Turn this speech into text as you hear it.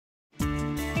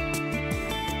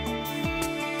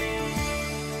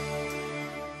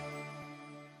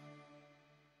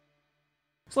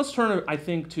So let's turn, I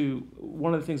think, to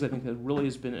one of the things I think that really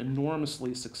has been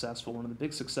enormously successful, one of the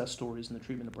big success stories in the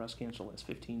treatment of breast cancer the last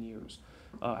 15 years,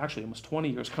 actually almost 20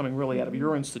 years, coming really out of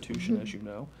your institution, as you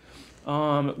know,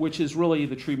 which is really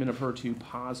the treatment of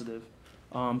HER2-positive,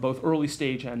 both early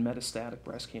stage and metastatic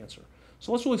breast cancer.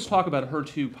 So let's really talk about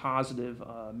HER2-positive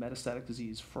metastatic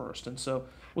disease first. And so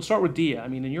we'll start with Dia. I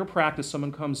mean, in your practice,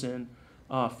 someone comes in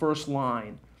first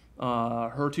line,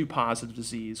 HER2-positive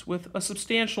disease with a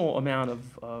substantial amount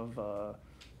of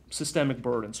systemic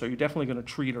burden. So you're definitely going to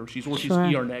treat her. She's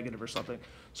ER negative or something.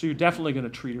 So you're definitely going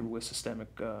to treat her with systemic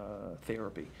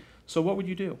therapy. So what would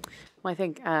you do? Well, I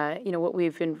think what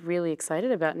we've been really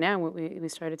excited about now, what we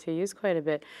started to use quite a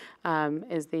bit,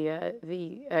 is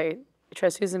the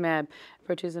trastuzumab,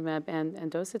 pertuzumab,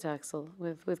 and docetaxel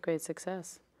with great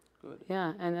success. Good.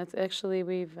 Yeah, and that's actually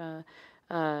we've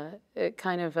at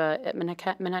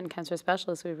Manhattan Cancer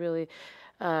Specialists, we really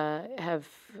have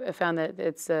found that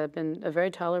it's been a very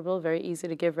tolerable, very easy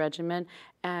to give regimen,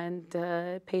 and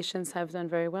patients have done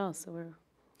very well.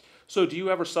 So do you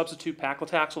ever substitute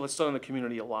paclitaxel? That's done in the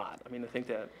community a lot. I mean, I think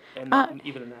that, and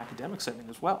even in an academic setting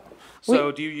as well.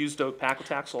 So do you use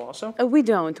paclitaxel also? We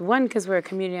don't. One, because we're a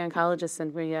community oncologist,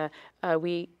 and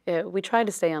we try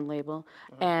to stay on label,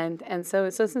 and so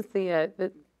since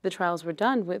the trials were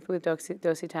done with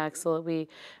docetaxel,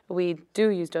 we do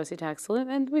use docetaxel,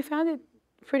 and we found it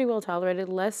pretty well tolerated,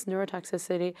 less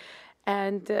neurotoxicity.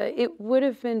 And it would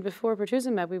have been before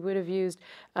pertuzumab, we would have used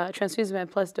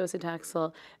trastuzumab plus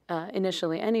docetaxel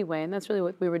initially anyway, and that's really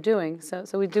what we were doing. So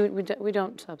we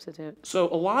don't substitute.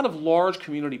 So a lot of large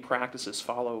community practices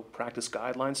follow practice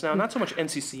guidelines now, not so much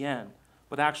NCCN,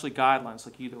 but actually guidelines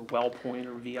like either WellPoint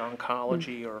or Via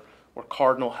Oncology or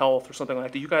Cardinal Health or something like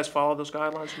that. Do you guys follow those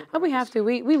guidelines? Oh, we have to.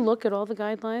 We look at all the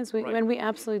guidelines, and we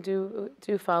absolutely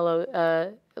do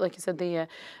follow, like you said, the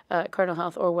Cardinal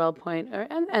Health or WellPoint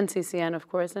and NCCN, of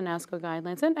course, and ASCO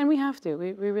guidelines, and we have to.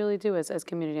 We really do as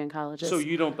community oncologists. So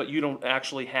you don't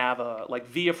actually have like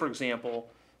Via, for example,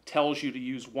 tells you to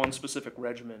use one specific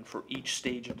regimen for each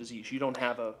stage of disease. You don't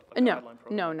have a guideline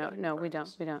program. No, we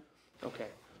don't. Okay.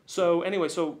 So anyway,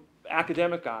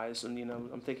 academic guys, and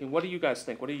I'm thinking, what do you guys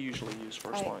think? What do you usually use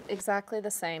first line? Exactly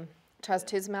the same.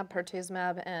 Trastuzumab,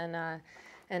 pertuzumab,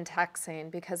 and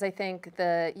taxane, because I think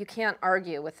you can't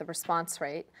argue with the response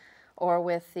rate or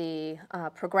with the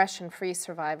progression-free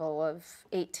survival of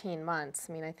 18 months.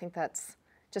 I mean, I think that's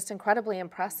just incredibly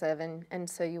impressive, and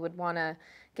so you would want to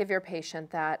give your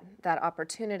patient that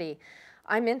opportunity.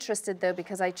 I'm interested, though,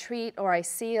 because I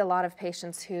see a lot of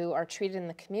patients who are treated in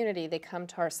the community. They come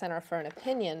to our center for an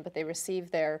opinion, but they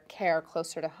receive their care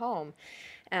closer to home.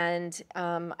 And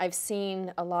I've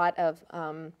seen a lot of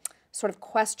sort of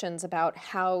questions about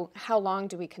how long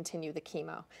do we continue the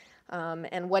chemo?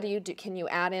 And what do you do? Can you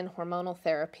add in hormonal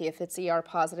therapy if it's ER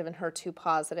positive and HER2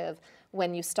 positive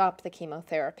when you stop the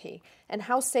chemotherapy? And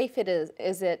how safe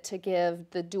is it to give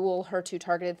the dual HER2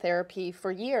 targeted therapy for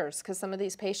years? Because some of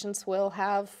these patients will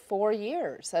have 4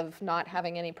 years of not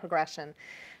having any progression.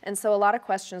 And so a lot of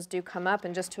questions do come up,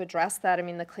 and just to address that, I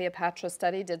mean, the Cleopatra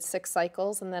study did 6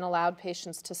 cycles and then allowed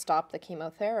patients to stop the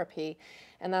chemotherapy.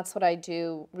 And that's what I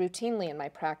do routinely in my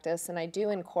practice, and I do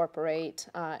incorporate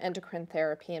endocrine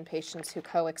therapy in patients who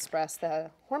co-express the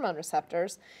hormone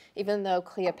receptors, even though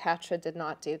Cleopatra did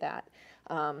not do that.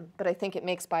 But I think it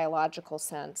makes biological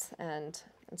sense, and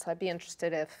so I'd be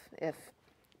interested if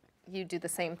you do the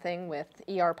same thing with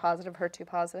ER positive, HER2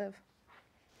 positive.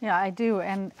 Yeah, I do,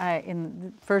 and in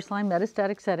the first-line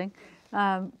metastatic setting,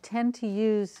 tend to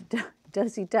use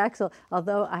docetaxel,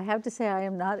 although I have to say I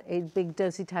am not a big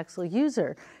docetaxel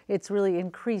user. It's really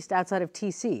increased outside of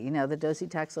TC, the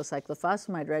docetaxel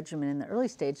cyclophosphamide regimen in the early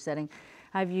stage setting.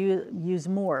 I've used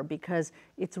more because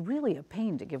it's really a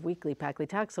pain to give weekly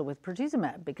paclitaxel with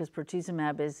pertuzumab, because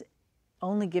pertuzumab is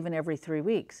only given every 3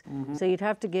 weeks. Mm-hmm. So you'd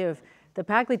have to give the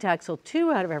paclitaxel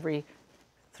 2 out of every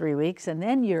 3 weeks, and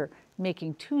then you're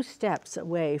making 2 steps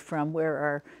away from where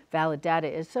our valid data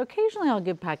is. So occasionally I'll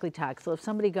give paclitaxel. If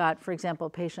somebody got, for example, a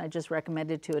patient I just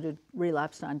recommended to it who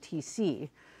relapsed on TC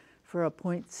for a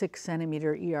 0.6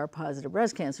 centimeter ER positive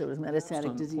breast cancer with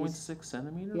metastatic disease. 0.6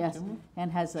 centimeter? Yes, tumor?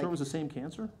 and has like... Sure it was the same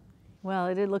cancer? Well,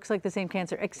 it looks like the same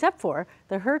cancer, except for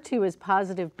the HER2 is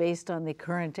positive based on the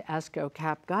current ASCO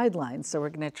CAP guidelines. So we're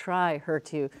going to try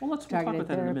HER2 we'll talk about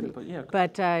that in a minute, but yeah.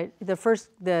 But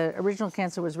the original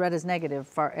cancer was read as negative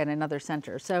at another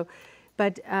center. So,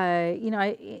 but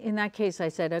in that case, I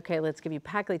said, okay, let's give you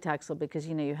paclitaxel because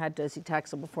you had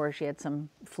docetaxel before. She had some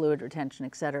fluid retention,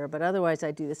 et cetera. But otherwise,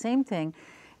 I do the same thing.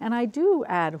 And I do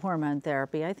add hormone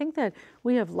therapy. I think that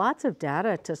we have lots of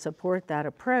data to support that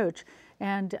approach.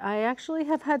 And I actually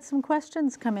have had some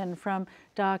questions come in from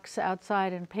docs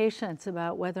outside and patients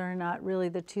about whether or not really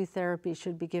the two therapies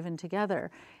should be given together.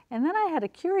 And then I had a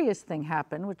curious thing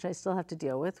happen, which I still have to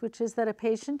deal with, which is that a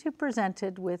patient who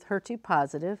presented with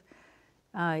HER2-positive,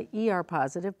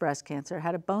 ER-positive breast cancer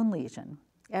had a bone lesion,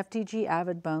 FDG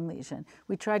avid bone lesion.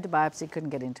 We tried to biopsy,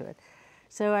 couldn't get into it.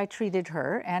 So I treated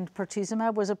her, and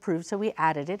pertuzumab was approved, so we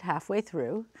added it halfway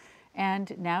through.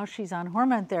 And now she's on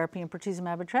hormone therapy and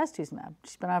pertuzumab and trastuzumab.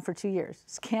 She's been on for 2 years.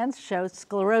 Scans show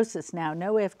sclerosis now,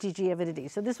 no FDG avidity.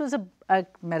 So this was a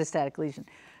metastatic lesion.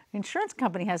 The insurance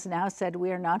company has now said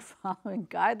we are not following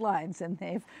guidelines, and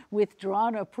they've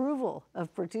withdrawn approval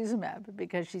of pertuzumab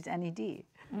because she's NED.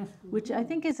 Which I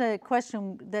think is a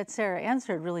question that Sarah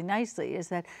answered really nicely, is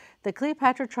that the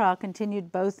Cleopatra trial continued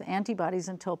both antibodies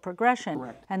until progression.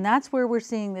 Correct. And that's where we're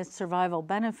seeing this survival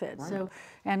benefit. Right. So,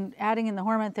 and adding in the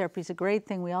hormone therapy is a great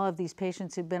thing. We all have these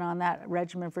patients who've been on that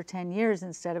regimen for 10 years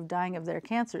instead of dying of their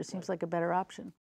cancer. It seems like a better option.